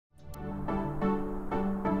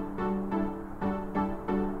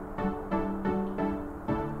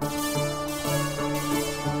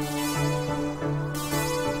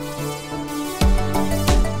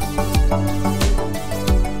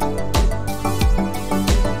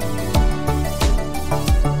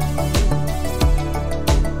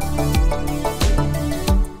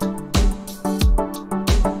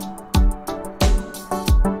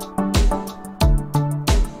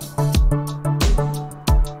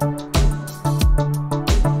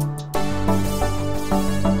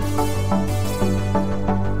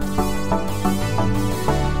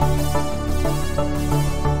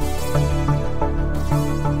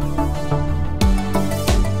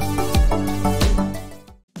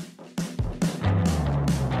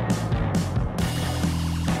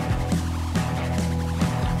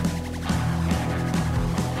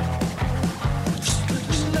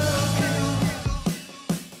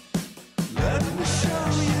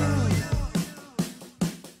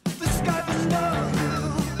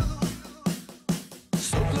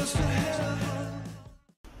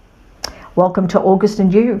Welcome to August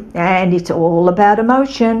and you, and it's all about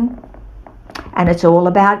emotion, and it's all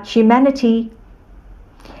about humanity,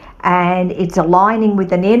 and it's aligning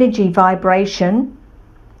with an energy vibration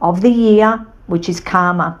of the year, which is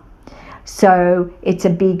karma. So it's a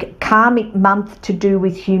big karmic month to do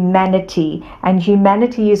with humanity, and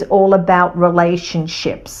humanity is all about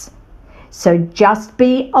relationships. So just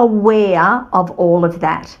be aware of all of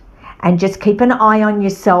that, and just keep an eye on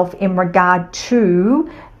yourself in regard to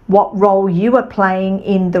what role you are playing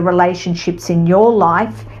in the relationships in your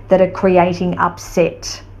life that are creating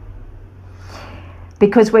upset.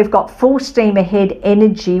 Because we've got full steam ahead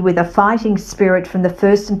energy with a fighting spirit from the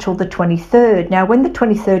 1st until the 23rd. Now, when the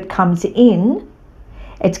 23rd comes in,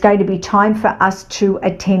 it's going to be time for us to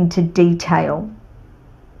attend to detail.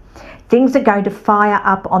 Things are going to fire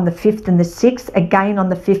up on the 5th and the 6th, again on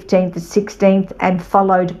the 15th, the 16th, and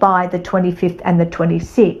followed by the 25th and the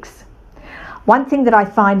 26th. One thing that I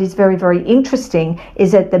find is very, very interesting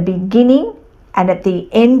is at the beginning and at the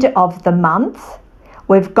end of the month,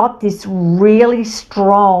 we've got this really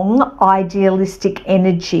strong idealistic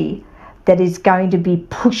energy that is going to be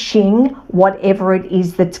pushing whatever it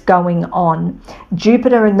is that's going on.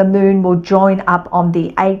 Jupiter and the moon will join up on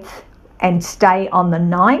the 8th and stay on the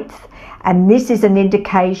 9th. And this is an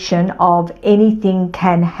indication of anything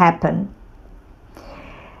can happen.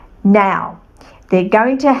 Now, they're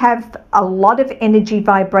going to have a lot of energy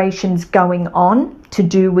vibrations going on to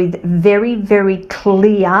do with very, very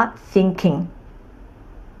clear thinking.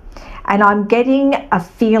 And I'm getting a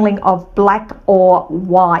feeling of black or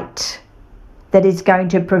white that is going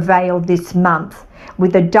to prevail this month,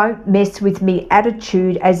 with a don't mess with me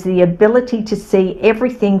attitude, as the ability to see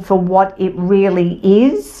everything for what it really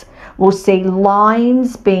is. We'll see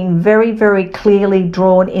lines being very, very clearly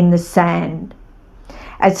drawn in the sand.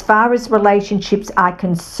 As far as relationships are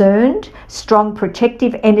concerned, strong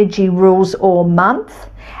protective energy rules all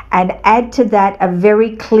month, and add to that a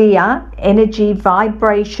very clear energy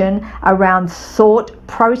vibration around thought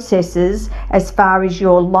processes as far as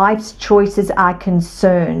your life's choices are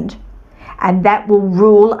concerned. And that will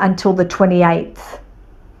rule until the 28th.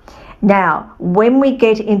 Now, when we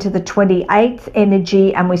get into the 28th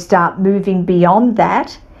energy and we start moving beyond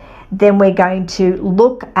that, then we're going to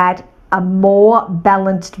look at a more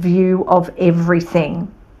balanced view of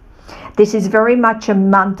everything. This is very much a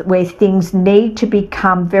month where things need to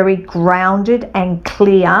become very grounded and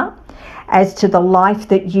clear as to the life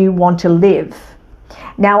that you want to live.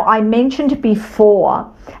 Now, I mentioned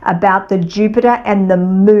before about the Jupiter and the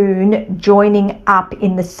moon joining up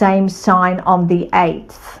in the same sign on the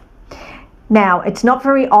 8th. Now, it's not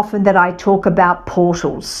very often that I talk about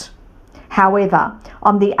portals. However,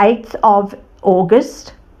 on the 8th of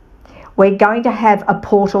August, we're going to have a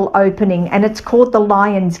portal opening, and it's called the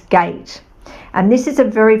Lion's Gate. And this is a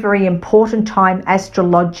very, very important time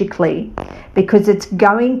astrologically, because it's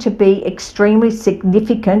going to be extremely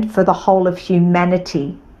significant for the whole of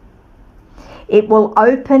humanity. It will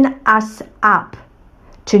open us up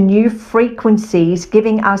to new frequencies,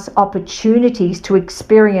 giving us opportunities to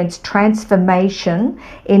experience transformation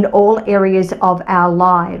in all areas of our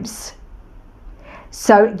lives.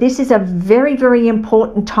 So this is a very, very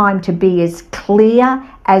important time to be as clear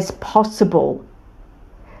as possible,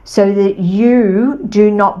 so that you do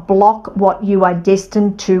not block what you are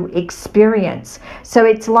destined to experience. So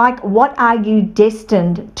it's like, what are you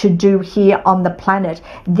destined to do here on the planet?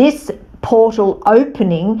 This portal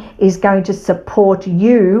opening is going to support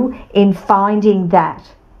you in finding that.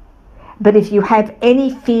 But if you have any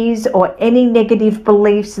fears or any negative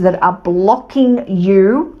beliefs that are blocking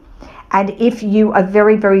you, and if you are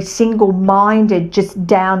very, very single-minded, just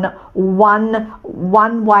down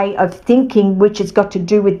one way of thinking, which has got to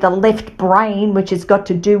do with the left brain, which has got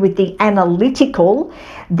to do with the analytical,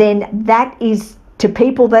 then that is, to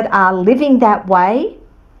people that are living that way,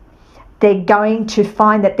 they're going to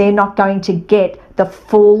find that they're not going to get the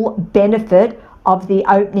full benefit of the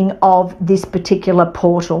opening of this particular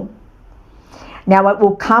portal. Now, it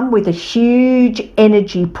will come with a huge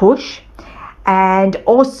energy push, and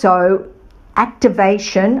also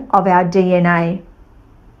activation of our DNA.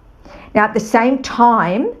 Now, at the same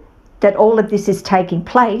time that all of this is taking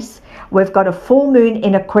place, we've got a full moon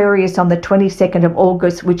in Aquarius on the 22nd of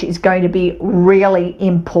August, which is going to be really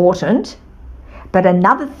important. But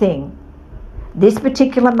another thing, this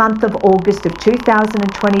particular month of August of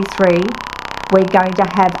 2023, we're going to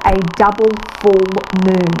have a double full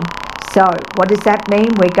moon. So what does that mean?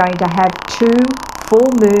 We're going to have 2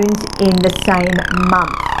 full moons in the same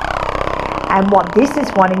month. And what this is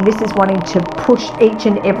wanting to push each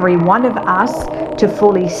and every one of us to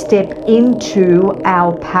fully step into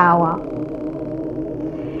our power.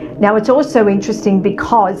 Now, it's also interesting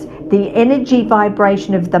because the energy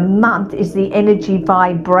vibration of the month is the energy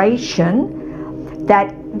vibration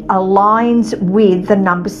that aligns with the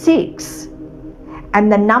number 6.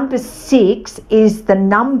 And the number 6 is the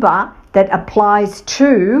number that applies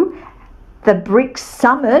to the BRICS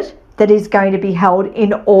summit that is going to be held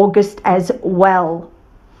in August as well.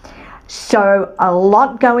 So a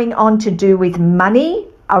lot going on to do with money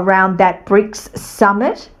around that BRICS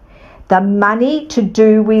summit. The money to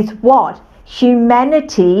do with what?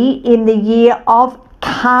 Humanity in the year of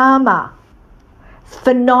karma.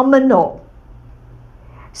 Phenomenal.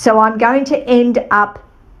 So I'm going to end up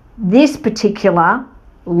this particular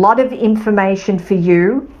lot of information for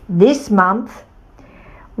you this month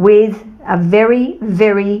with a very,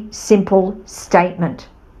 very simple statement.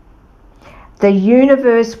 The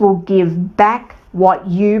universe will give back what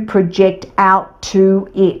you project out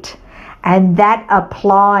to it. And that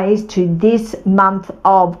applies to this month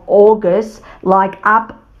of August, like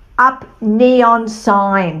up, neon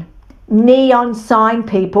sign. Neon sign,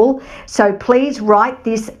 people. So please write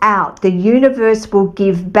this out. The universe will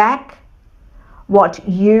give back what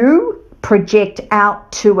you project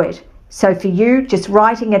out to it. So for you, just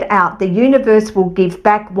writing it out, the universe will give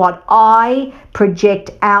back what I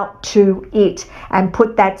project out to it. And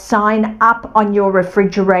put that sign up on your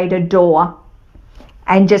refrigerator door.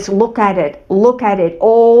 And just look at it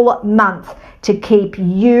all month to keep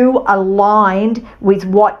you aligned with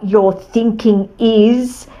what your thinking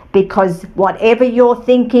is, because whatever your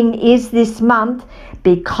thinking is this month,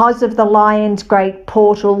 because of the Lion's Gate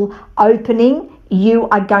portal opening, you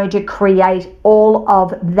are going to create all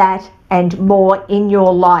of that and more in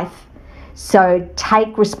your life. So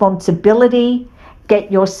take responsibility. Get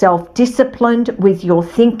yourself disciplined with your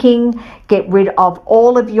thinking. Get rid of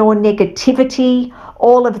all of your negativity,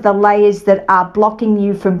 all of the layers that are blocking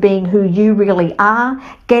you from being who you really are.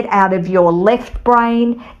 Get out of your left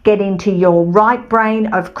brain, get into your right brain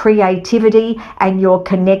of creativity and your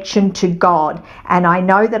connection to God. And I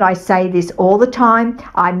know that I say this all the time.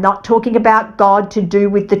 I'm not talking about God to do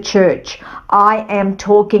with the church. I am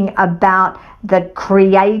talking about the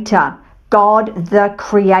Creator. God the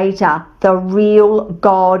Creator, the real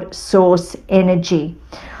God source energy.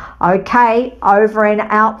 Okay, over and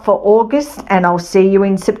out for August, and I'll see you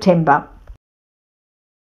in September.